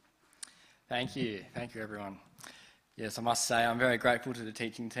Thank you everyone. Yes, I must say I'm very grateful to the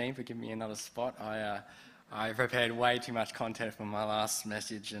teaching team for giving me another spot. I prepared way too much content for my last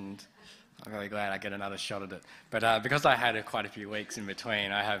message and I'm very glad I get another shot at it. But because I had quite a few weeks in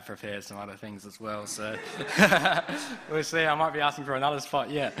between, I have prepared some other things as well, so we'll see, I might be asking for another spot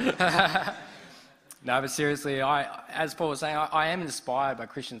yet. No, but seriously, as Paul was saying, I am inspired by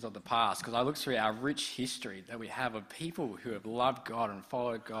Christians of the past because I look through our rich history that we have of people who have loved God and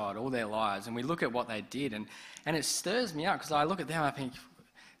followed God all their lives, and we look at what they did, and it stirs me up because I look at them and I think,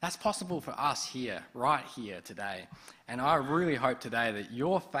 that's possible for us here, right here today. And I really hope today that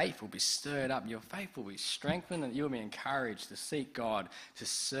your faith will be stirred up, your faith will be strengthened, and you'll be encouraged to seek God, to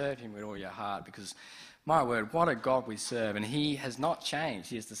serve him with all your heart, because my word, what a God we serve, and he has not changed.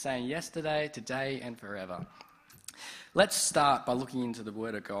 He is the same yesterday, today, and forever. Let's start by looking into the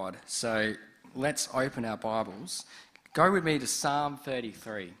Word of God. So let's open our Bibles. Go with me to Psalm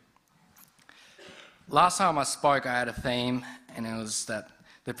 33. Last time I spoke, I had a theme, and it was that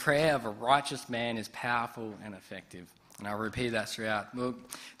the prayer of a righteous man is powerful and effective. And I'll repeat that throughout. Well,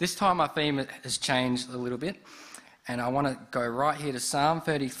 this time my theme has changed a little bit, and I want to go right here to Psalm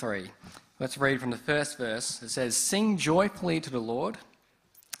 33. Let's read from the first verse. It says, "Sing joyfully to the Lord."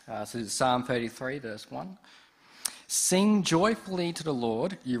 So this is Psalm 33, verse 1. "Sing joyfully to the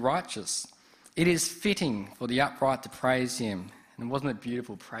Lord, you righteous. It is fitting for the upright to praise him." And wasn't it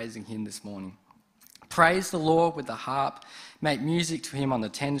beautiful praising him this morning? "Praise the Lord with the harp. Make music to him on the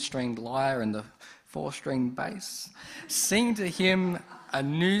 10-stringed lyre and the 4-stringed bass. Sing to him a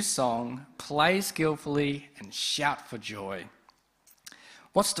new song. Play skillfully and shout for joy."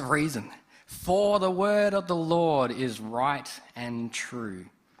 What's the reason? "For the word of the Lord is right and true.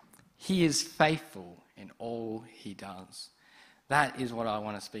 He is faithful in all he does." That is what I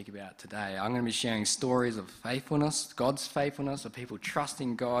want to speak about today. I'm going to be sharing stories of faithfulness, God's faithfulness, of people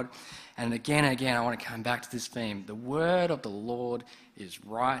trusting God. And again, I want to come back to this theme. The word of the Lord is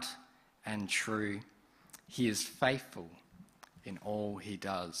right and true. He is faithful in all he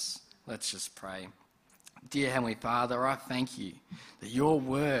does. Let's just pray. Dear Heavenly Father, I thank you that your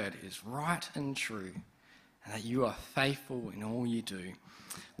word is right and true and that you are faithful in all you do.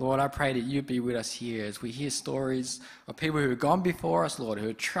 Lord, I pray that you be with us here as we hear stories of people who have gone before us, Lord, who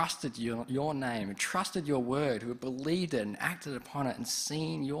have trusted your name, who trusted your word, who have believed it and acted upon it and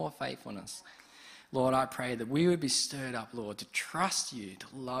seen your faithfulness. Lord, I pray that we would be stirred up, Lord, to trust you,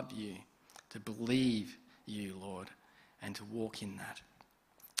 to love you, to believe you, Lord, and to walk in that.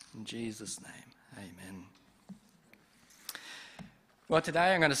 In Jesus' name, amen. Well,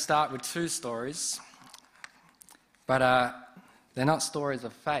 today I'm going to start with two stories, but they're not stories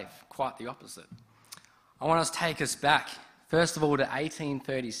of faith, quite the opposite. I want to take us back, first of all, to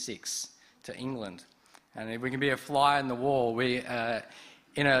 1836, to England. And if we can be a fly on the wall, we are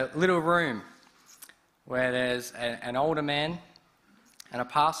in a little room where there's an older man and a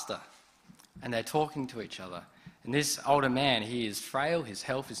pastor, and they're talking to each other. And this older man, he is frail, his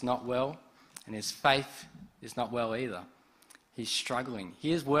health is not well, and his faith is not well either. He's struggling.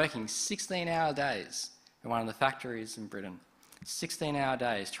 He is working 16-hour days in one of the factories in Britain. 16-hour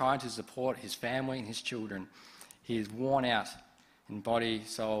days, trying to support his family and his children. He is worn out in body,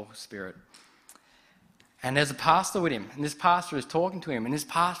 soul, spirit. And there's a pastor with him, and this pastor is talking to him, and this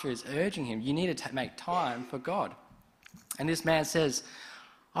pastor is urging him, you need to make time for God. And this man says,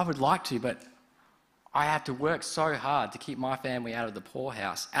 I would like to, but I have to work so hard to keep my family out of the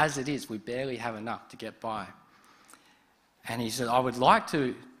poorhouse. As it is, we barely have enough to get by. And he said, I would like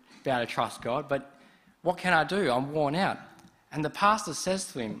to be able to trust God, but what can I do? I'm worn out. And the pastor says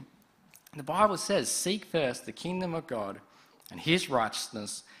to him, the Bible says, seek first the kingdom of God and his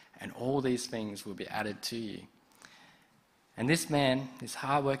righteousness, and all these things will be added to you. And this man, this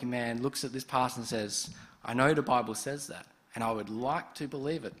hard-working man, looks at this pastor and says, I know the Bible says that, and I would like to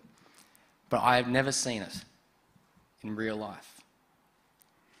believe it, but I have never seen it in real life.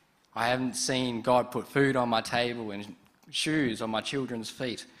 I haven't seen God put food on my table and shoes on my children's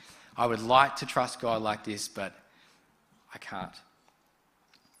feet. I would like to trust God like this, but I can't.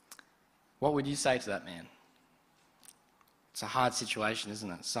 What would you say to that man? It's a hard situation, isn't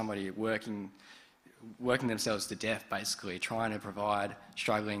it? Somebody working themselves to death, basically, trying to provide,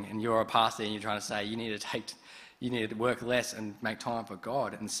 struggling, and you're a pastor and you're trying to say you need to work less and make time for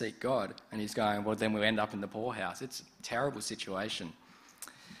God and seek God. And he's going, well, then we'll end up in the poorhouse. It's a terrible situation.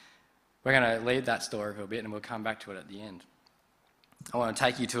 We're going to leave that story for a bit and we'll come back to it at the end. I want to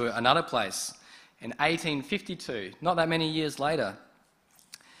take you to another place. In 1852, not that many years later,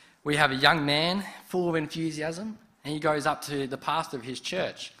 we have a young man full of enthusiasm, and he goes up to the pastor of his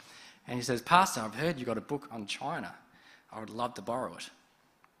church and he says, Pastor, I've heard you've got a book on China. I would love to borrow it.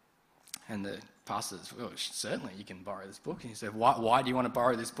 And the pastor says, well, certainly you can borrow this book. And he said, why do you want to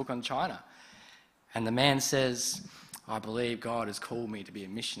borrow this book on China? And the man says, I believe God has called me to be a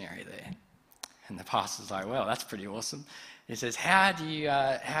missionary there. And the pastor's like, well, that's pretty awesome. He says, how do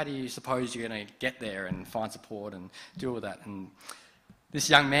you suppose you're going to get there and find support and do all that? And this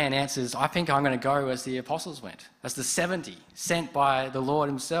young man answers, I think I'm going to go as the apostles went, as the 70 sent by the Lord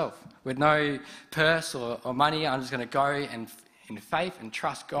himself. With no purse or money, I'm just going to go and in faith and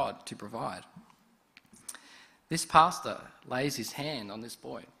trust God to provide. This pastor lays his hand on this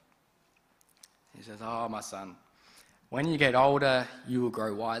boy. He says, oh, my son, when you get older, you will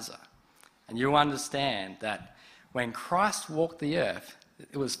grow wiser. And you'll understand that when Christ walked the earth,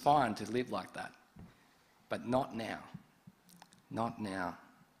 it was fine to live like that. But not now. Not now.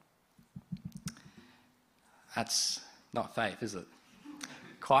 That's not faith, is it?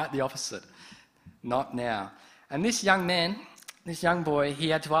 Quite the opposite. Not now. And this young man, this young boy, he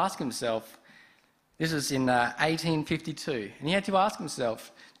had to ask himself, this was in 1852, and he had to ask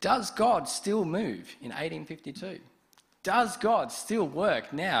himself, does God still move in 1852? Does God still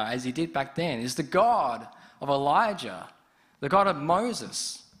work now as he did back then? Is the God of Elijah, the God of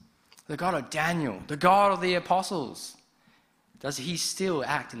Moses, the God of Daniel, the God of the apostles, does he still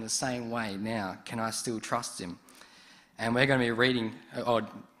act in the same way now? Can I still trust him? And we're going to be reading or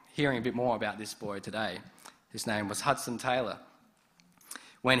hearing a bit more about this boy today. His name was Hudson Taylor.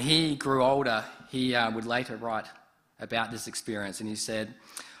 When he grew older, he would later write about this experience, and he said,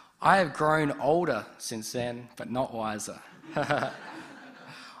 I have grown older since then, but not wiser.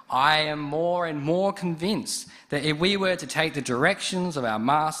 I am more and more convinced that if we were to take the directions of our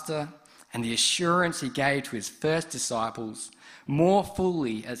Master and the assurance he gave to his first disciples more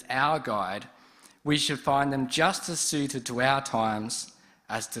fully as our guide, we should find them just as suited to our times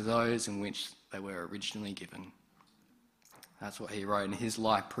as to those in which they were originally given. That's what he wrote, and his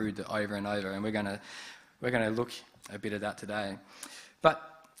life proved it over and over, and we're going to look a bit at that today. But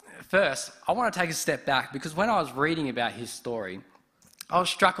first, I want to take a step back, because when I was reading about his story, I was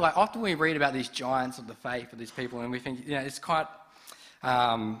struck, like often we read about these giants of the faith, of these people, and we think, it's quite,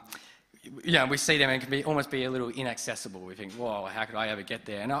 we see them and it can almost be a little inaccessible. We think, whoa, how could I ever get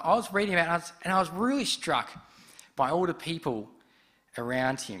there? And I was reading about it, and I was really struck by all the people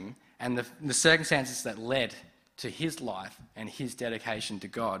around him and the circumstances that led to his life and his dedication to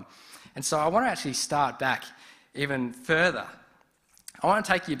God. And so I want to actually start back even further. I want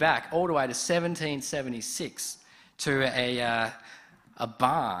to take you back all the way to 1776 to a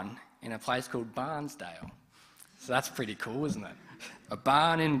barn in a place called Barnsdale. So that's pretty cool, isn't it?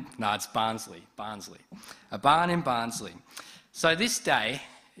 It's Barnsley. A barn in Barnsley. So this day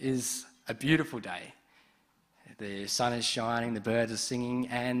is a beautiful day. The sun is shining, the birds are singing,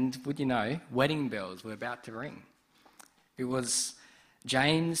 and would you know, wedding bells were about to ring. It was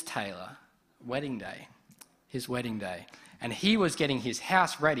James Taylor wedding day, his wedding day. And he was getting his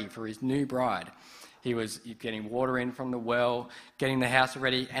house ready for his new bride. He was getting water in from the well, getting the house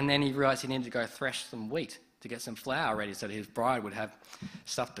ready, and then he realised he needed to go thresh some wheat to get some flour ready so that his bride would have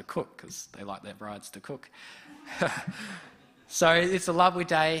stuff to cook, because they like their brides to cook. So it's a lovely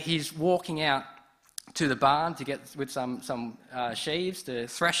day. He's walking out to the barn to get with some sheaves to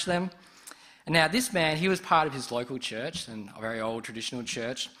thresh them. And now this man, he was part of his local church, and a very old traditional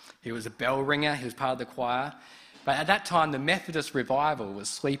church. He was a bell ringer, he was part of the choir. But at that time, the Methodist revival was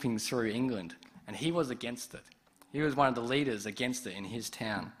sweeping through England, and he was against it. He was one of the leaders against it in his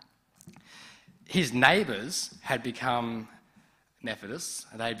town. His neighbours had become Methodists.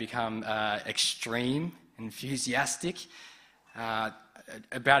 They'd become extreme, enthusiastic.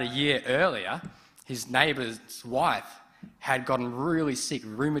 About a year earlier, his neighbour's wife had gotten really sick,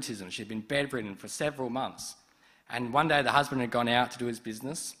 rheumatism. She'd been bedridden for several months. And one day the husband had gone out to do his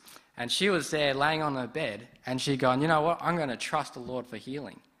business, and she was there laying on her bed, and she'd gone, you know what, I'm going to trust the Lord for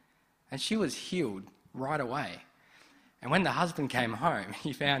healing. And she was healed right away. And when the husband came home,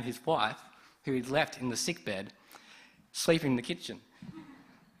 he found his wife, who he'd left in the sick bed, sleeping in the kitchen.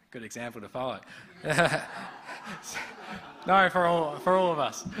 Good example to follow. No, for all of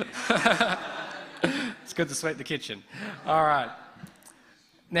us. It's good to sweep the kitchen. All right.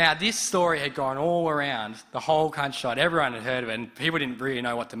 Now, this story had gone all around the whole countryside. Everyone had heard of it, and people didn't really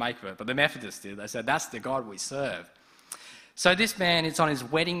know what to make of it, but the Methodists did. They said, that's the God we serve. So this man, it's on his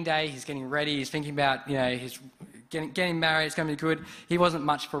wedding day. He's getting ready. He's thinking about, he's getting married. It's going to be good. He wasn't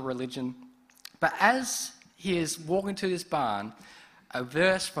much for religion. But as he is walking to this barn, a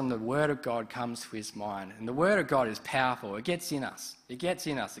verse from the Word of God comes to his mind. And the Word of God is powerful. It gets in us. It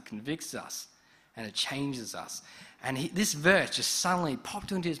convicts us, and it changes us. And this verse just suddenly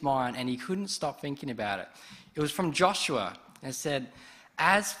popped into his mind, and he couldn't stop thinking about it. It was from Joshua, and it said,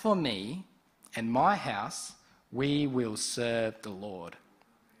 as for me and my house, we will serve the Lord.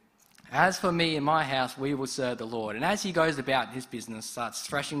 As for me and my house, we will serve the Lord. And as he goes about his business, starts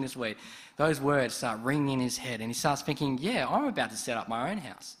threshing this wheat, those words start ringing in his head, and he starts thinking, yeah, I'm about to set up my own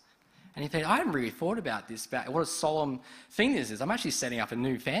house. And he thinks, I hadn't really thought about this, about what a solemn thing this is. I'm actually setting up a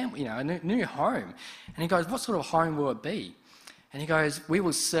new family, a new home. And he goes, what sort of home will it be? And he goes, we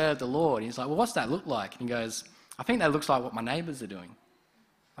will serve the Lord. And he's like, well, what's that look like? And he goes, I think that looks like what my neighbours are doing.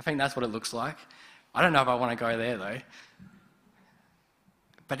 I think that's what it looks like. I don't know if I want to go there, though.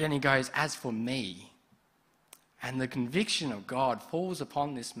 But then he goes, as for me, and the conviction of God falls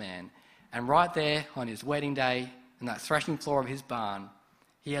upon this man. And right there on his wedding day, in that threshing floor of his barn,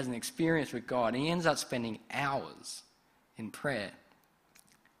 he has an experience with God. And he ends up spending hours in prayer,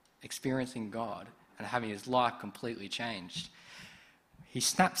 experiencing God and having his life completely changed. He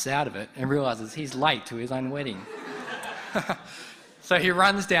snaps out of it and realises he's late to his own wedding. So he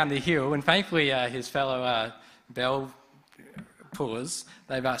runs down the hill, and thankfully his fellow bell pullers,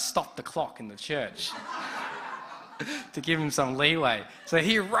 they've stopped the clock in the church to give him some leeway. So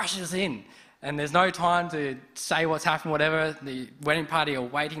he rushes in, and there's no time to say what's happened, whatever. The wedding party are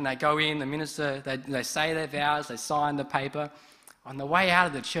waiting. They go in, the minister, they say their vows, they sign the paper. On the way out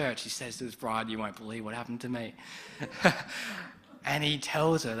of the church, he says to his bride, you won't believe what happened to me. And he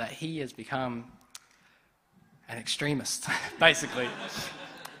tells her that he has become an extremist, basically.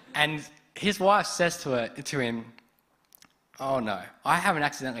 And his wife says to him, oh no, I haven't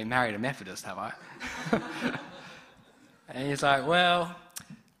accidentally married a Methodist, have I? And he's like, well,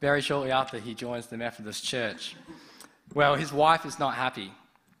 very shortly after he joins the Methodist church. Well, his wife is not happy.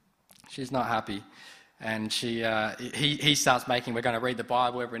 She's not happy. And he starts we're going to read the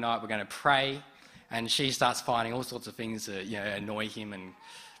Bible every night, we're going to pray. And she starts finding all sorts of things that annoy him and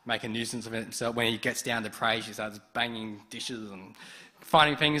make a nuisance of it. So when he gets down to pray, she starts banging dishes and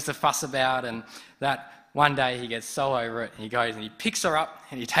finding things to fuss about. And that one day he gets so over it, and he goes and he picks her up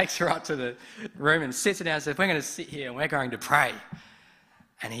and he takes her up to the room and sits her down and says, we're going to sit here and we're going to pray.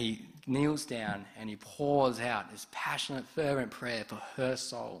 And he kneels down and he pours out this passionate, fervent prayer for her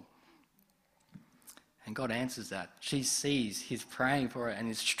soul. And God answers that. She sees he's praying for her and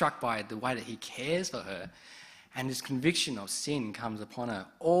is struck by the way that he cares for her. And this conviction of sin comes upon her.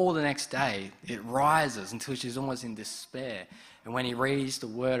 All the next day, it rises until she's almost in despair. And when he reads the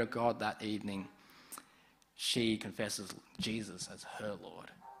word of God that evening, she confesses Jesus as her Lord.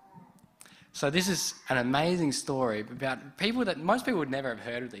 So this is an amazing story about people that most people would never have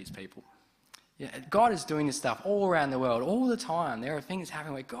heard of these people. God is doing this stuff all around the world, all the time. There are things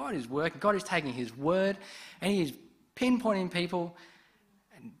happening where God is working. God is taking his word and he is pinpointing people.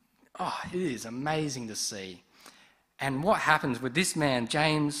 And, it is amazing to see. And what happens with this man,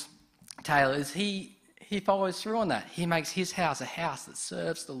 James Taylor, is he follows through on that. He makes his house a house that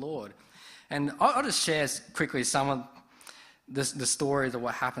serves the Lord. And I'll just share quickly some of the stories of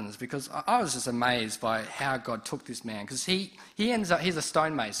what happens, because I was just amazed by how God took this man. Because he ends up, he's a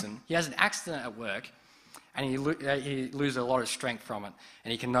stonemason. He has an accident at work, and he loses a lot of strength from it,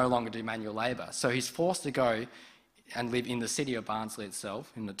 and he can no longer do manual labour. So he's forced to go and live in the city of Barnsley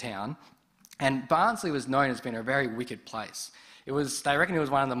itself, in the town. And Barnsley was known as being a very wicked place. They reckon it was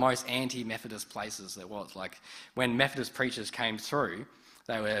one of the most anti-Methodist places there was. Like, when Methodist preachers came through,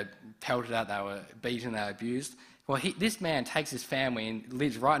 they were pelted out, they were beaten, they were abused. Well, this man takes his family and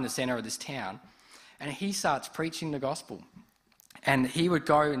lives right in the centre of this town, and he starts preaching the gospel. And he would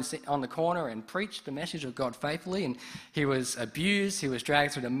go and sit on the corner and preach the message of God faithfully, and he was abused, he was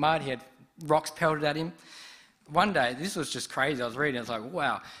dragged through the mud, he had rocks pelted at him. One day, this was just crazy, I was reading, I was like,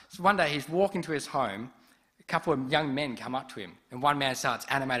 wow. So one day he's walking to his home, a couple of young men come up to him, and one man starts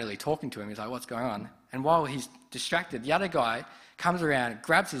animatedly talking to him. He's like, what's going on? And while he's distracted, the other guy comes around,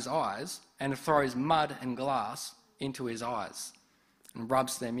 grabs his eyes, and throws mud and glass into his eyes and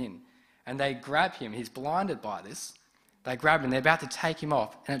rubs them in. And they grab him. He's blinded by this. They grab him. They're about to take him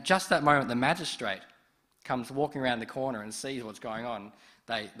off. And at just that moment, the magistrate comes walking around the corner and sees what's going on.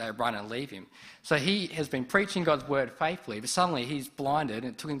 They run and leave him. So he has been preaching God's word faithfully, but suddenly he's blinded,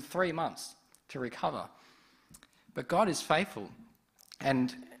 and it took him 3 months to recover. But God is faithful.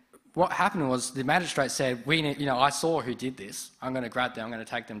 And what happened was the magistrate said, I saw who did this. I'm going to grab them. I'm going to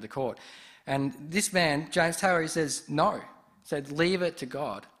take them to court. And this man, James Taylor, he says, no. He said, leave it to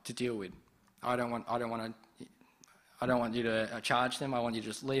God to deal with. I don't want you to charge them. I want you to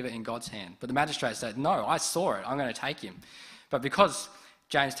just leave it in God's hand. But the magistrate said, no, I saw it. I'm going to take him. But because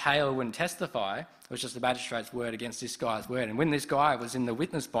James Taylor wouldn't testify, it was just the magistrate's word against this guy's word. And when this guy was in the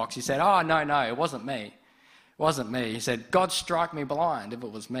witness box, he said, oh, no, it wasn't me. It wasn't me. He said, God struck me blind if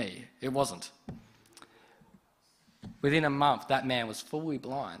it was me. It wasn't. Within a month, that man was fully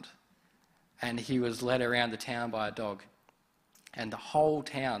blind, and he was led around the town by a dog. And the whole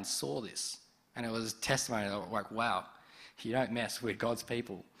town saw this, and it was a testimony like, wow, you don't mess with God's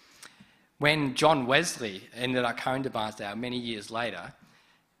people. When John Wesley ended up coming to Barnsdale many years later,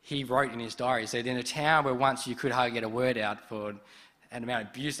 he wrote in his diary, he said, in a town where once you could hardly get a word out for an amount of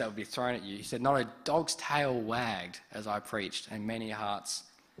abuse that would be thrown at you, he said, not a dog's tail wagged as I preached, and many hearts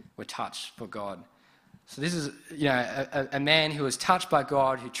were touched for God. So this is, a man who was touched by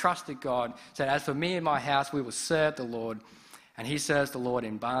God, who trusted God, said, as for me and my house, we will serve the Lord. And he serves the Lord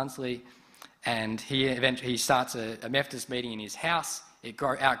in Barnsley, and he starts a Methodist meeting in his house. It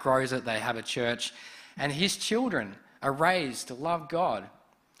outgrows it, they have a church, and his children are raised to love God,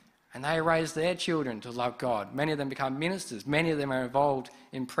 and they raise their children to love God. Many of them become ministers. Many of them are involved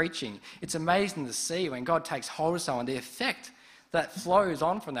in preaching. It's amazing to see when God takes hold of someone, the effect that flows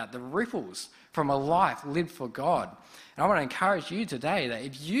on from that, the ripples from a life lived for God. And I want to encourage you today that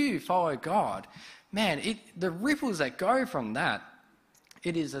if you follow God, man, the ripples that go from that,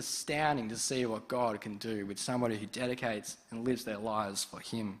 it is astounding to see what God can do with somebody who dedicates and lives their lives for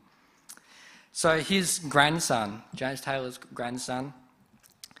him. So his grandson, James Taylor's grandson,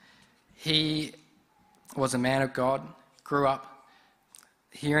 he was a man of God, grew up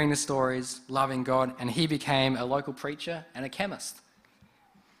hearing the stories, loving God, and he became a local preacher and a chemist.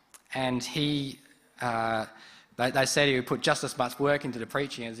 And they said he would put just as much work into the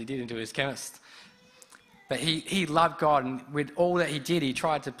preaching as he did into his chemist. But he loved God, and with all that he did, he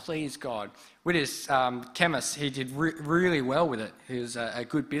tried to please God. With his chemist, he did really well with it. He was a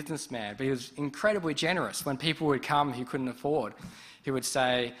good businessman, but he was incredibly generous. When people would come who couldn't afford, he would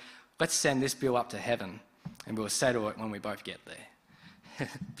say, let's send this bill up to heaven, and we'll settle it when we both get there.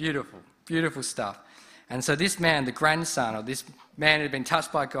 Beautiful, beautiful stuff. And so this man, the grandson of this man who had been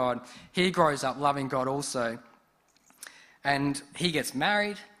touched by God, he grows up loving God also. And he gets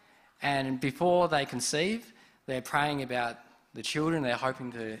married, and before they conceive, they're praying about the children they're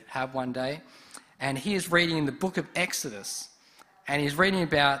hoping to have one day. And he is reading in the book of Exodus, and he's reading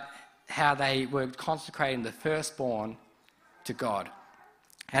about how they were consecrating the firstborn to God.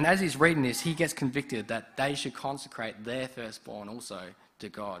 And as he's reading this, he gets convicted that they should consecrate their firstborn also to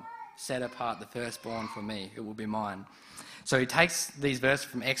God. Set apart the firstborn for me, it will be mine. So he takes these verses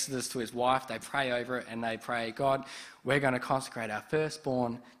from Exodus to his wife, they pray over it, and they pray, God, we're going to consecrate our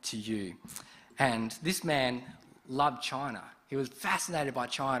firstborn to you. And this man loved China. He was fascinated by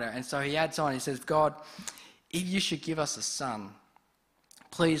China, and so he adds on, he says, God, if you should give us a son,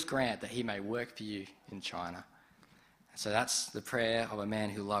 please grant that he may work for you in China. So that's the prayer of a man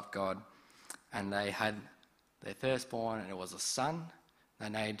who loved God. And they had their firstborn, and it was a son. They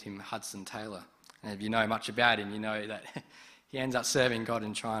named him Hudson Taylor. And if you know much about him, you know that he ends up serving God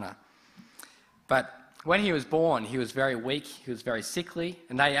in China. But when he was born, he was very weak, he was very sickly,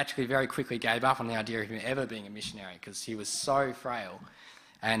 and they actually very quickly gave up on the idea of him ever being a missionary because he was so frail.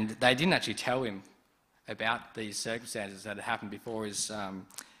 And they didn't actually tell him about these circumstances that had happened before his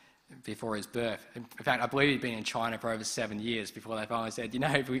birth. In fact, I believe he'd been in China for over 7 years before they finally said,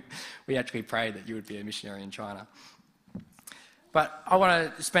 we actually prayed that you would be a missionary in China. But I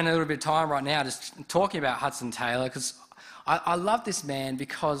want to spend a little bit of time right now just talking about Hudson Taylor, because I love this man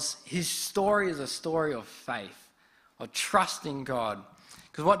because his story is a story of faith, of trusting God.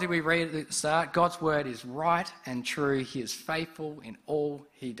 Because what did we read at the start? God's word is right and true. He is faithful in all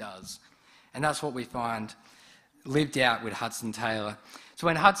he does. And that's what we find lived out with Hudson Taylor. So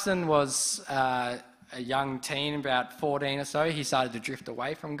when Hudson was a young teen, about 14 or so, he started to drift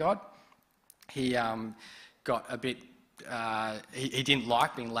away from God. He got a bit... he didn't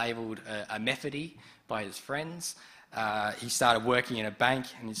like being labelled a Methody by his friends. He started working in a bank,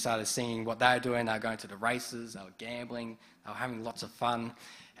 and he started seeing what they were doing. They were going to the races, they were gambling, they were having lots of fun,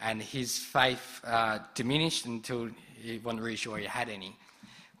 and his faith diminished until he wasn't really sure he had any.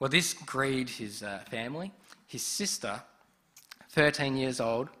 Well, this grieved his family. His sister, 13 years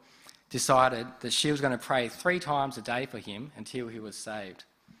old, decided that she was going to pray 3 times a day for him until he was saved.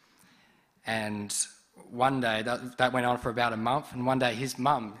 And one day, that went on for about a month, and one day his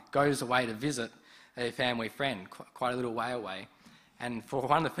mum goes away to visit a family friend, quite a little way away, and for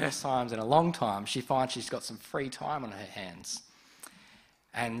one of the first times in a long time, she finds she's got some free time on her hands.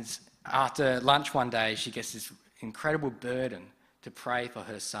 And after lunch one day, she gets this incredible burden to pray for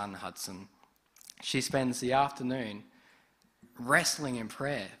her son, Hudson. She spends the afternoon wrestling in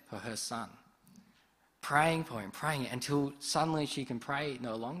prayer for her son, praying for him, praying until suddenly she can pray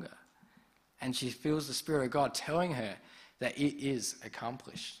no longer. And she feels the Spirit of God telling her that it is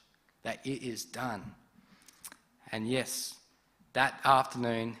accomplished, that it is done. And yes, that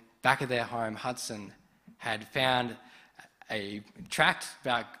afternoon, back at their home, Hudson had found a tract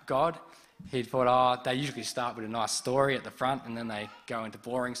about God. He thought, they usually start with a nice story at the front and then they go into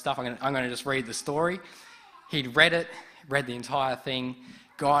boring stuff. I'm going to just read the story. He'd read it, read the entire thing.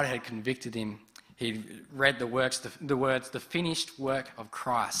 God had convicted him. He'd read the words, the finished work of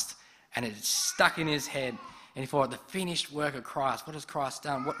Christ, and it stuck in his head. And he thought, the finished work of Christ, what has Christ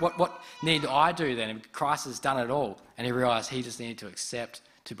done? What need I do then? Christ has done it all. And he realised he just needed to accept,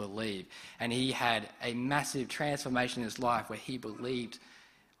 to believe. And he had a massive transformation in his life where he believed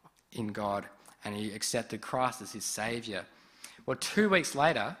in God and he accepted Christ as his saviour. Well, 2 weeks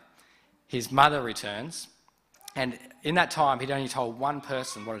later, his mother returns, and in that time he'd only told one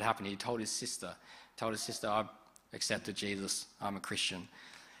person what had happened. He told his sister. I've accepted Jesus, I'm a Christian.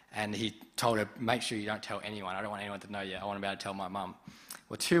 And he told her, make sure you don't tell anyone. I don't want anyone to know yet. I want to be able to tell my mum.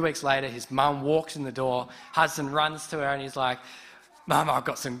 Well, 2 weeks later, his mum walks in the door. Hudson runs to her and he's like, Mum, I've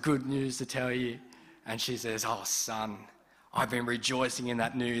got some good news to tell you. And she says, oh, son, I've been rejoicing in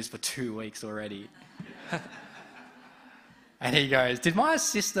that news for 2 weeks already. And he goes, did my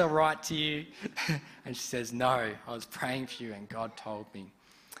sister write to you? And she says, no, I was praying for you and God told me.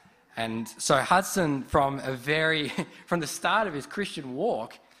 And so Hudson, from the start of his Christian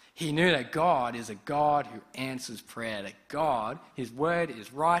walk, he knew that God is a God who answers prayer, that God, his word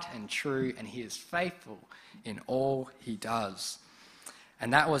is right and true, and he is faithful in all he does.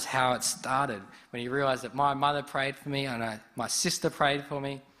 And that was how it started, when he realised that my mother prayed for me and my sister prayed for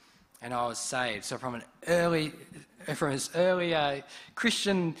me, and I was saved. So from his early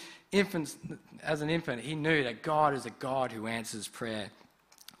Christian infant, as an infant, he knew that God is a God who answers prayer.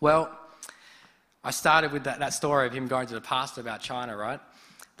 Well, I started with that story of him going to the pastor about China, right?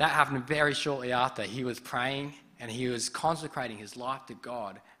 That happened very shortly after. He was praying and he was consecrating his life to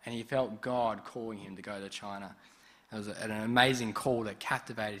God, and he felt God calling him to go to China. It was an amazing call that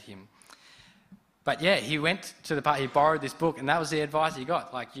captivated him. But yeah, he went to he borrowed this book, and that was the advice he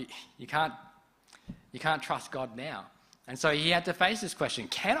got. Like, you can't trust God now. And so he had to face this question,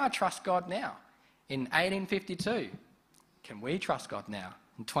 can I trust God now? In 1852, can we trust God now?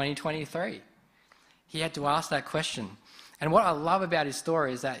 In 2023, he had to ask that question. And what I love about his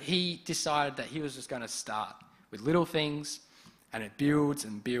story is that he decided that he was just going to start with little things, and it builds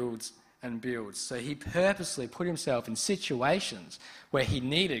and builds and builds. So he purposely put himself in situations where he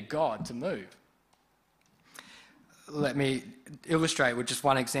needed God to move. Let me illustrate with just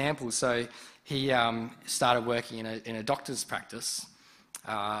one example. So he started working in a doctor's practice.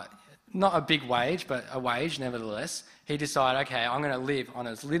 Not a big wage, but a wage nevertheless. He decided, okay, I'm going to live on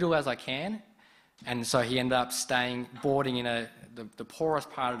as little as I can. And so he ended up boarding in the poorest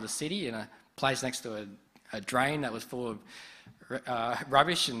part of the city, in a place next to a drain that was full of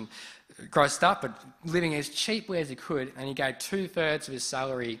rubbish and grossed up, but living as cheaply as he could. And he gave 2/3 of his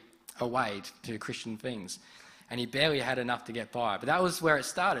salary away to Christian things. And he barely had enough to get by. But that was where it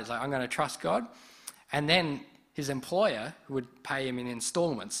started. It's like, I'm going to trust God. And then his employer would pay him in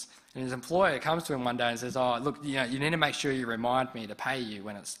installments. And his employer comes to him one day and says, oh, look, you need to make sure you remind me to pay you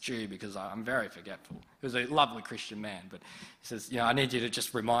when it's due, because I'm very forgetful. He was a lovely Christian man, but he says, I need you to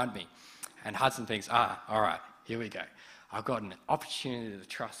just remind me. And Hudson thinks, all right, here we go. I've got an opportunity to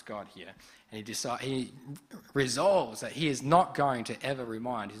trust God here. And he resolves that he is not going to ever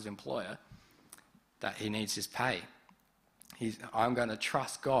remind his employer that he needs his pay. I'm going to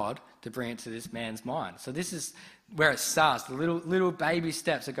trust God to bring it to this man's mind. So this is where it starts. The little baby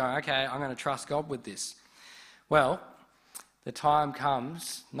steps are going, okay, I'm going to trust God with this. Well, the time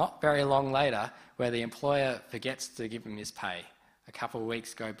comes, not very long later, where the employer forgets to give him his pay. A couple of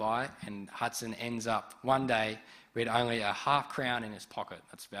weeks go by and Hudson ends up one day with only a half-crown in his pocket.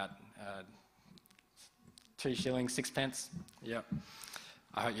 That's about 2 shillings, 6 Yep.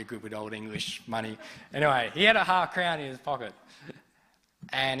 I hope you're good with old English money. Anyway, he had a half-crown in his pocket.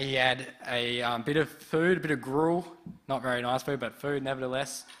 And he had a bit of food, a bit of gruel, not very nice food, but food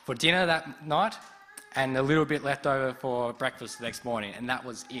nevertheless, for dinner that night, and a little bit left over for breakfast the next morning, and that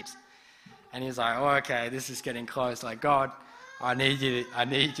was it. And he's like, oh, okay, this is getting close. Like, God, I need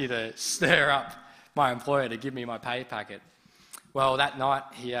you to stir up my employer to give me my pay packet. Well, that night,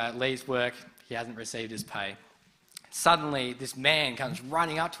 he leaves work. He hasn't received his pay. Suddenly, this man comes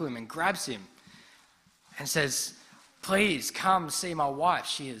running up to him and grabs him and says, please come see my wife,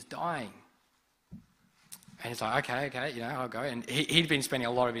 she is dying. And he's like, okay, I'll go. And he'd been spending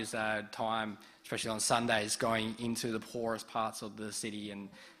a lot of his time, especially on Sundays, going into the poorest parts of the city and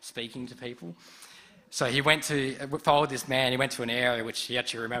speaking to people. So he followed this man. He went to an area which he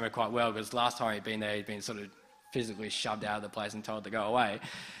actually remembered quite well, because last time he'd been there, he'd been sort of physically shoved out of the place and told to go away.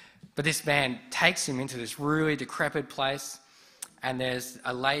 But this man takes him into this really decrepit place, and there's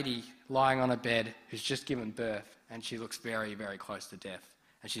a lady lying on a bed who's just given birth, and she looks very, very close to death.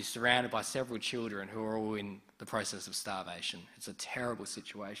 And she's surrounded by several children who are all in the process of starvation. It's a terrible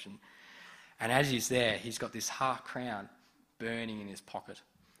situation. And as he's there, he's got this half crown burning in his pocket.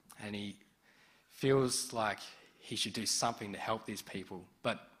 And he feels like he should do something to help these people.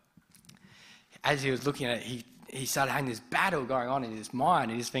 But as he was looking at it, he started having this battle going on in his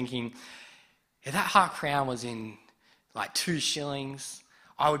mind. And he's thinking, if that half crown was in like 2 shillings,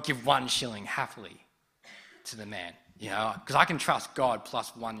 I would give 1 shilling happily to the man, because I can trust God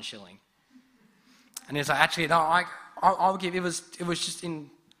plus 1 shilling. And he's like, actually, no, I'll give, it was just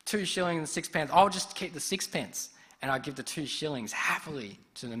in 2 shillings and 6 pence. I'll just keep the 6 pence and I'll give the 2 shillings happily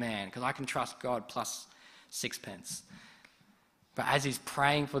to the man because I can trust God plus 6 pence. But as he's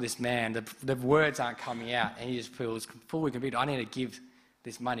praying for this man, the words aren't coming out and he just feels fully convicted. I need to give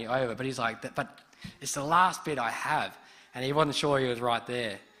this money over. But he's like, but it's the last bit I have. And he wasn't sure he was right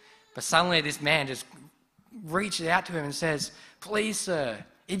there. But suddenly this man just reaches out to him and says, please, sir,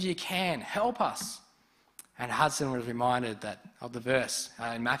 if you can, help us. And Hudson was reminded of the verse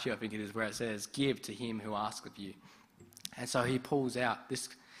in Matthew, I think it is, where it says, give to him who asks of you. And so he pulls out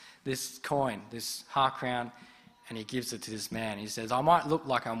this coin, this half crown, and he gives it to this man. He says, I might look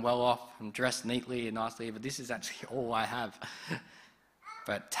like I'm well off, I'm dressed neatly and nicely, but this is actually all I have.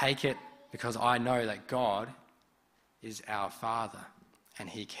 But take it because I know that God is our Father and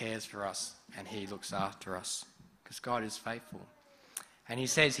he cares for us and he looks after us because God is faithful. And he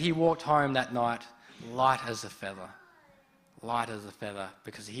says he walked home that night light as a feather,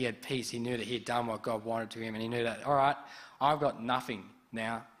 because he had peace. He knew that he had done what God wanted to him and he knew that, all right, I've got nothing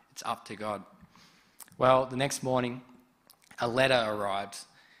now. It's up to God. Well, the next morning, a letter arrived.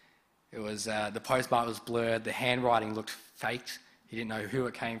 It was the postmark was blurred. The handwriting looked faked. He didn't know who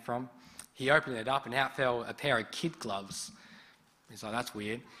it came from. He opened it up and out fell a pair of kid gloves. He's like, that's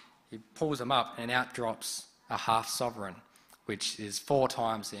weird. He pulls them up and out drops a half sovereign, which is 4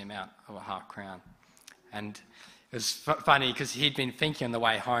 times the amount of a half crown. And it was funny because he'd been thinking on the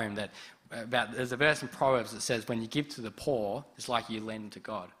way home that there's a verse in Proverbs that says, when you give to the poor, it's like you lend to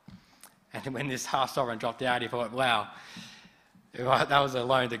God. And when this half sovereign dropped out, he thought, wow, that was a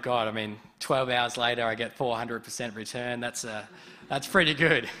loan to God. I mean, 12 hours later, I get 400% return. That's pretty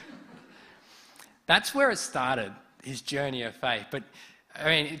good. That's where it started, his journey of faith. But, I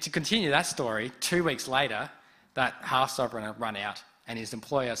mean, to continue that story, 2 weeks later, that half sovereign had run out and his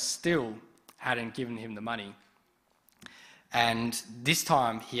employer still hadn't given him the money. And this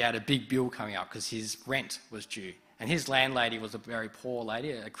time he had a big bill coming up because his rent was due. And his landlady was a very poor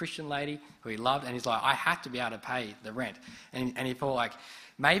lady, a Christian lady who he loved. And he's like, I have to be able to pay the rent. And he thought, like,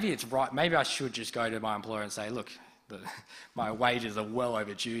 maybe it's right. Maybe I should just go to my employer and say, look, my wages are well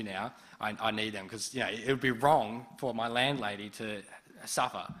overdue now. I need them because, it would be wrong for my landlady to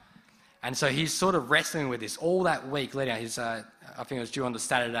suffer. And so he's sort of wrestling with this all that week leading. I think it was due on the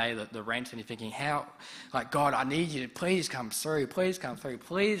Saturday, the rent, and he's thinking, God, I need you to please come through.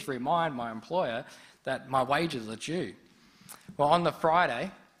 Please remind my employer that my wages are due. Well, on the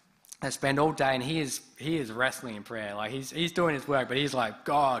Friday, I spend all day and he is wrestling in prayer. Like he's doing his work, but he's like,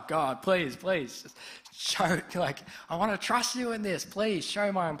 God, please, just show, I want to trust you in this. Please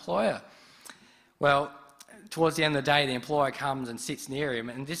show my employer. Well, towards the end of the day, the employer comes and sits near him,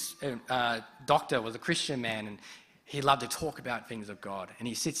 and this doctor was a Christian man, and he loved to talk about things of God. And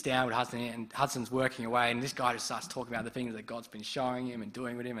he sits down with Hudson, and Hudson's working away, and this guy just starts talking about the things that God's been showing him and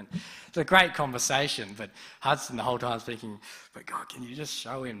doing with him, and it's a great conversation. But Hudson the whole time is thinking, but God, can you just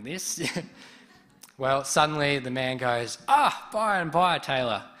show him this? Well, suddenly the man goes, by and by,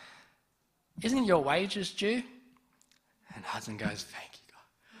 Taylor, isn't your wages due? And Hudson goes, thank you,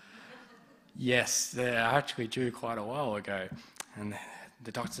 God. Yes, they're actually due quite a while ago. And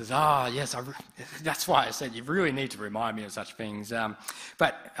the doctor says, yes, that's why I said you really need to remind me of such things.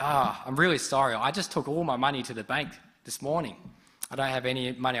 But I'm really sorry. I just took all my money to the bank this morning. I don't have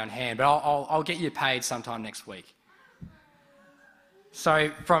any money on hand, but I'll get you paid sometime next week.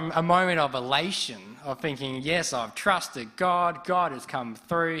 So from a moment of elation, of thinking, yes, I've trusted God, God has come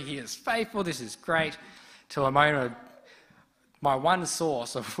through, he is faithful, this is great, to a moment of my one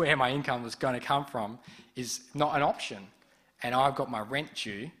source of where my income was going to come from is not an option. And I've got my rent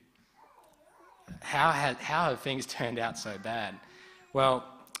due. How have things turned out so bad? Well,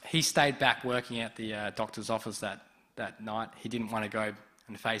 he stayed back working at the doctor's office that night. He didn't want to go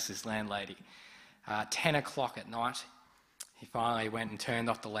and face his landlady. 10 o'clock at night, he finally went and turned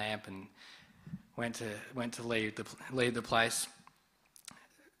off the lamp and went to leave the place,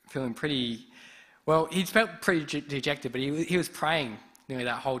 feeling pretty. Well, he felt pretty dejected, but he was praying nearly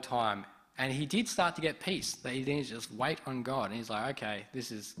that whole time. And he did start to get peace, that he didn't just wait on God. And he's like, okay,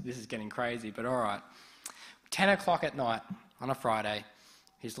 this is getting crazy, but all right. 10 o'clock at night on a Friday,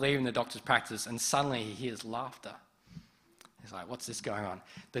 he's leaving the doctor's practice and suddenly he hears laughter. He's like, what's this going on?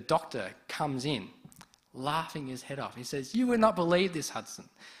 The doctor comes in, laughing his head off. He says, you would not believe this, Hudson.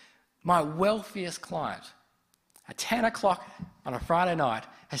 My wealthiest client, at 10 o'clock on a Friday night,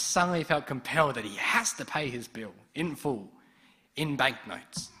 has suddenly felt compelled that he has to pay his bill in full, in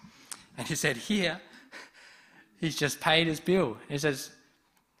banknotes. And he said, here, he's just paid his bill. He says,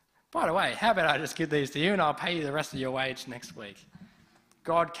 by the way, how about I just give these to you and I'll pay you the rest of your wage next week?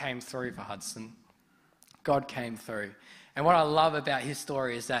 God came through for Hudson. God came through. And what I love about his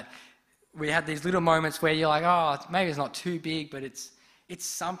story is that we have these little moments where you're like, oh, maybe it's not too big, but it's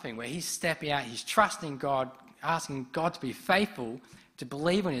something where he's stepping out, he's trusting God, asking God to be faithful, to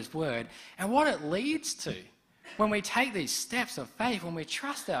believe in his word. And what it leads to when we take these steps of faith, when we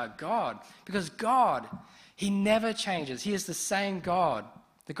trust our God, because God, he never changes. He is the same God,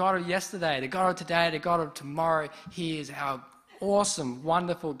 the God of yesterday, the God of today, the God of tomorrow. He is our awesome,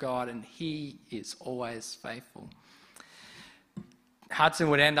 wonderful God, and he is always faithful. Hudson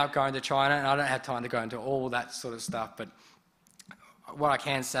would end up going to China, and I don't have time to go into all that sort of stuff, but what I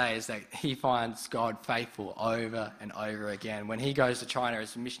can say is that he finds God faithful over and over again. When he goes to China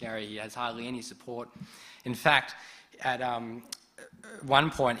as a missionary, he has hardly any support. In fact, at one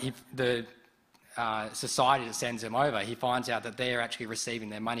point, the society that sends him over, he finds out that they're actually receiving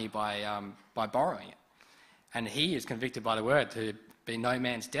their money by borrowing it. And he is convicted by the word to be no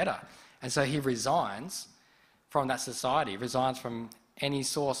man's debtor. And so he resigns from that society, resigns from any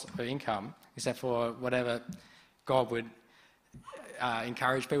source of income except for whatever God would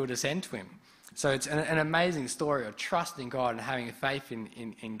encourage people to send to him. So it's an amazing story of trusting God and having faith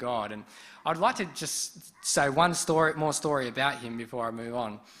in God. And I'd like to just say one more story about him before I move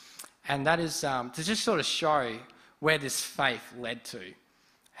on. And that is to just sort of show where this faith led to,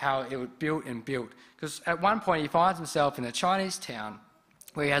 how it was built and built. Because at one point he finds himself in a Chinese town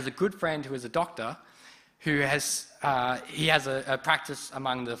where he has a good friend who is a doctor who has a practice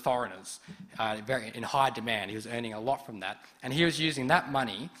among the foreigners, in high demand. He was earning a lot from that. And he was using that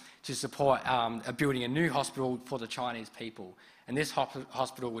money to support building a new hospital for the Chinese people. And this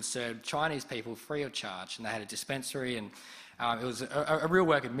hospital would serve Chinese people free of charge. And they had a dispensary, and it was a real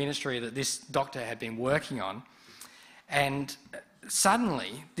work of ministry that this doctor had been working on. And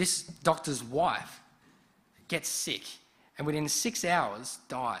suddenly, this doctor's wife gets sick, and within 6 hours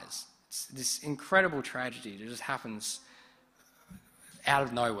dies. It's this incredible tragedy that just happens out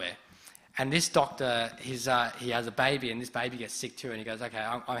of nowhere. And this doctor, he has a baby, and this baby gets sick too, and he goes, okay,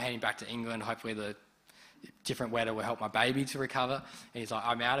 I'm heading back to England. Hopefully the different weather will help my baby to recover. And he's like,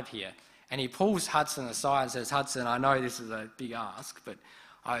 I'm out of here. And he pulls Hudson aside and says, Hudson, I know this is a big ask, but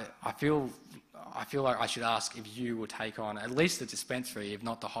I feel like I should ask if you will take on at least the dispensary, if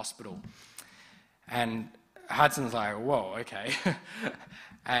not the hospital. And Hudson's like, whoa, okay.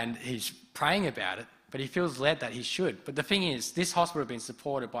 And he's praying about it, but he feels led that he should. But the thing is, this hospital had been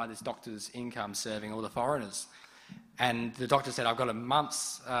supported by this doctor's income serving all the foreigners. And the doctor said, I've got a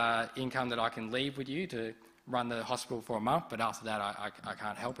month's income that I can leave with you to run the hospital for a month, but after that I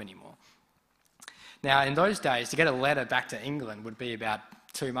can't help anymore. Now, in those days, to get a letter back to England would be about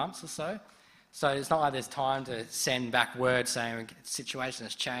 2 months or so. So it's not like there's time to send back word saying the situation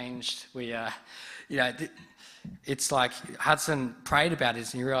has changed. It's like Hudson prayed about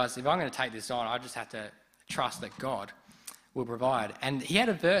this and he realised, if I'm going to take this on, I just have to trust that God will provide. And he had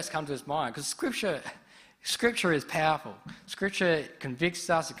a verse come to his mind, because Scripture is powerful. Scripture convicts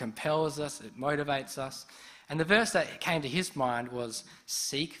us, it compels us, it motivates us. And the verse that came to his mind was,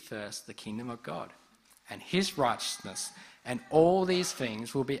 seek first the kingdom of God and his righteousness, and all these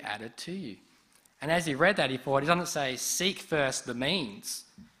things will be added to you. And as he read that, he thought, he doesn't say, seek first the means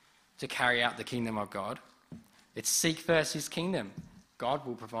to carry out the kingdom of God. It's seek first his kingdom. God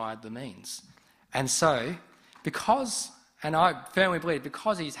will provide the means. And so, and I firmly believe,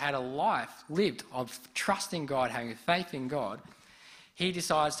 because he's had a life lived of trusting God, having faith in God, he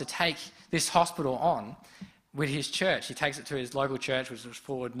decides to take this hospital on with his church. He takes it to his local church, which was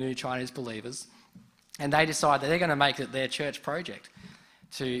full of new Chinese believers, and they decide that they're going to make it their church project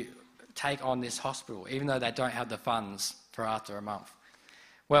to take on this hospital, even though they don't have the funds for after a month.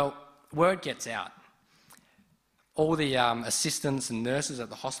 Well, word gets out. All the assistants and nurses at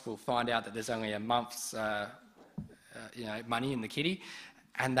the hospital find out that there's only a month's money in the kitty,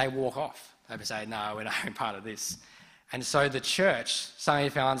 and they walk off. They say, no, we're not part of this. And so the church suddenly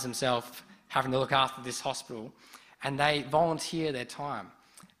finds themselves having to look after this hospital, and they volunteer their time.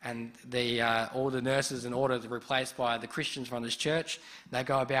 And all the nurses, in order to be replaced by the Christians from this church, they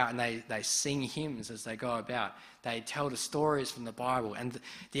go about and they sing hymns as they go about. They tell the stories from the Bible. And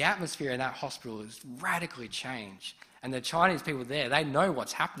the atmosphere in that hospital is radically changed. And the Chinese people there, they know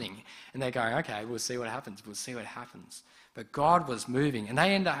what's happening. And they're going, okay, we'll see what happens. We'll see what happens. But God was moving. And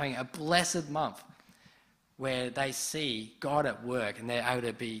they end up having a blessed month where they see God at work, and they're able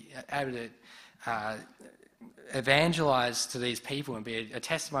to evangelize to these people and be a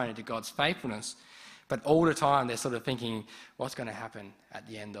testimony to God's faithfulness. But all the time they're sort of thinking, what's going to happen at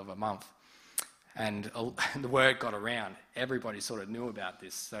the end of a month? And the word got around. Everybody sort of knew about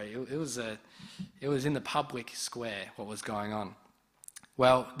this. So it was in the public square what was going on.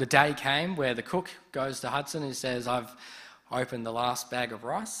 Well, the day came where the cook goes to Hudson and says, I've opened the last bag of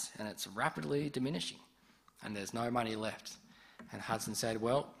rice and it's rapidly diminishing and there's no money left. And Hudson said,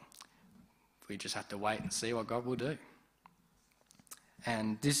 well, we just have to wait and see what God will do.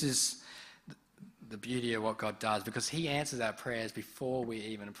 And this is the beauty of what God does, because he answers our prayers before we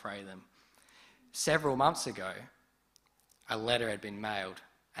even pray them. Several months ago, a letter had been mailed,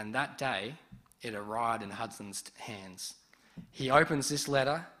 and that day it arrived in Hudson's hands. He opens this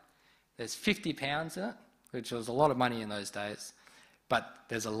letter. There's £50 in it, which was a lot of money in those days. But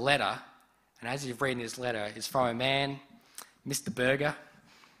there's a letter, and as you've read in this letter, it's from a man, Mr. Berger.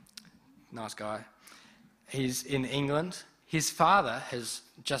 Nice guy. He's in England. His father has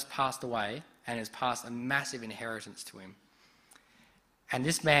just passed away and has passed a massive inheritance to him. And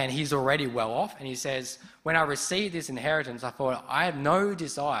this man, he's already well off, and he says, when I received this inheritance, I thought, I have no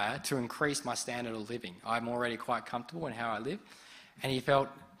desire to increase my standard of living. I'm already quite comfortable in how I live. And he felt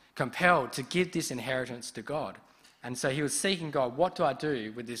compelled to give this inheritance to God. And so he was seeking God, what do I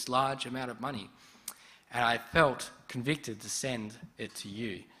do with this large amount of money? And I felt convicted to send it to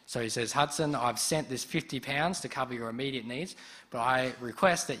you. So he says, Hudson, I've sent this £50 to cover your immediate needs, but I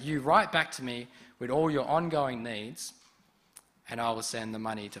request that you write back to me with all your ongoing needs, and I will send the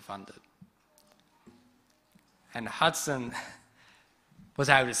money to fund it. And Hudson was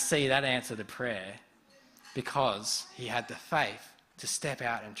able to see that answer to prayer because he had the faith to step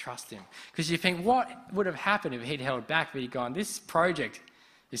out and trust him. Because you think, what would have happened if he'd held back, if he'd gone, this project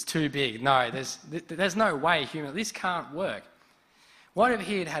is too big. No, there's no way, this can't work. What if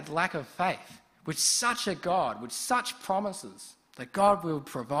he had had lack of faith with such a God, with such promises that God will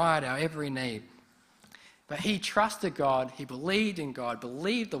provide our every need? But he trusted God, he believed in God,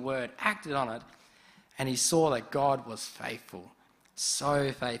 believed the word, acted on it, and he saw that God was faithful,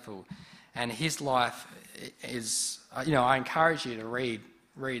 so faithful. And his life is, I encourage you to read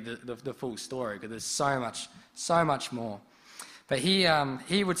the full story, because there's so much more. But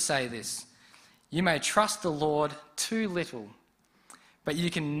he would say this, you may trust the Lord too little, but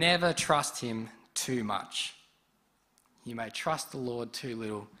you can never trust him too much. You may trust the Lord too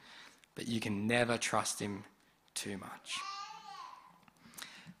little, but you can never trust him too much.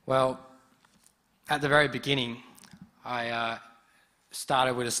 Well, at the very beginning, I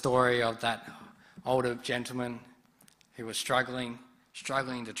started with a story of that older gentleman who was struggling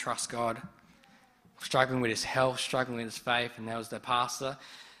to trust God, struggling with his health, struggling with his faith, and there was the pastor.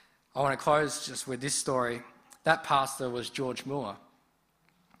 I want to close just with this story. That pastor was George Muller.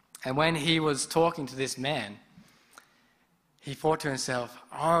 And when he was talking to this man, he thought to himself,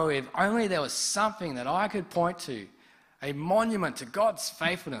 oh, if only there was something that I could point to, a monument to God's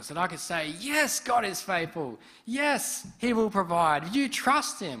faithfulness, that I could say, yes, God is faithful. Yes, he will provide. If you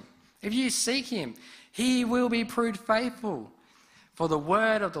trust him, if you seek him, he will be proved faithful. For the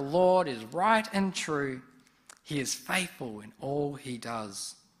word of the Lord is right and true. He is faithful in all he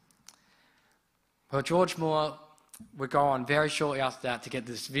does. Well, George Muller would go on very shortly after that to get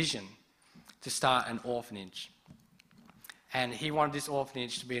this vision to start an orphanage. And he wanted this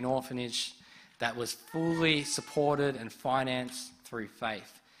orphanage to be an orphanage that was fully supported and financed through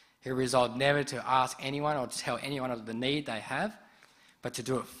faith. He resolved never to ask anyone or to tell anyone of the need they have, but to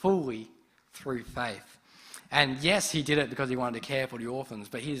do it fully through faith. And yes, he did it because he wanted to care for the orphans,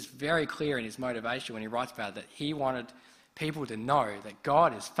 but he's very clear in his motivation when he writes about it that he wanted people to know that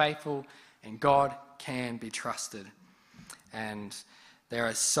God is faithful and God can be trusted. And there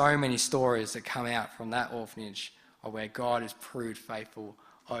are so many stories that come out from that orphanage of where God has proved faithful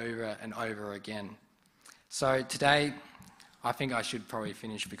over and over again. So today, I think I should probably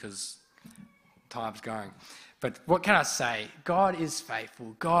finish because time's going. But what can I say? God is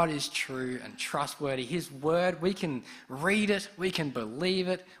faithful. God is true and trustworthy. His word, we can read it, we can believe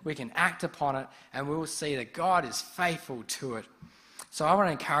it, we can act upon it, and we will see that God is faithful to it. So I want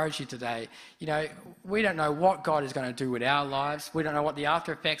to encourage you today. You know, we don't know what God is going to do with our lives. We don't know what the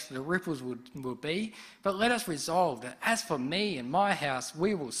after effects, the ripples will be. But let us resolve that as for me and my house,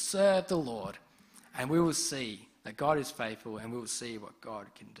 we will serve the Lord, and we will see that God is faithful, and we will see what God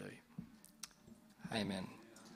can do. Amen.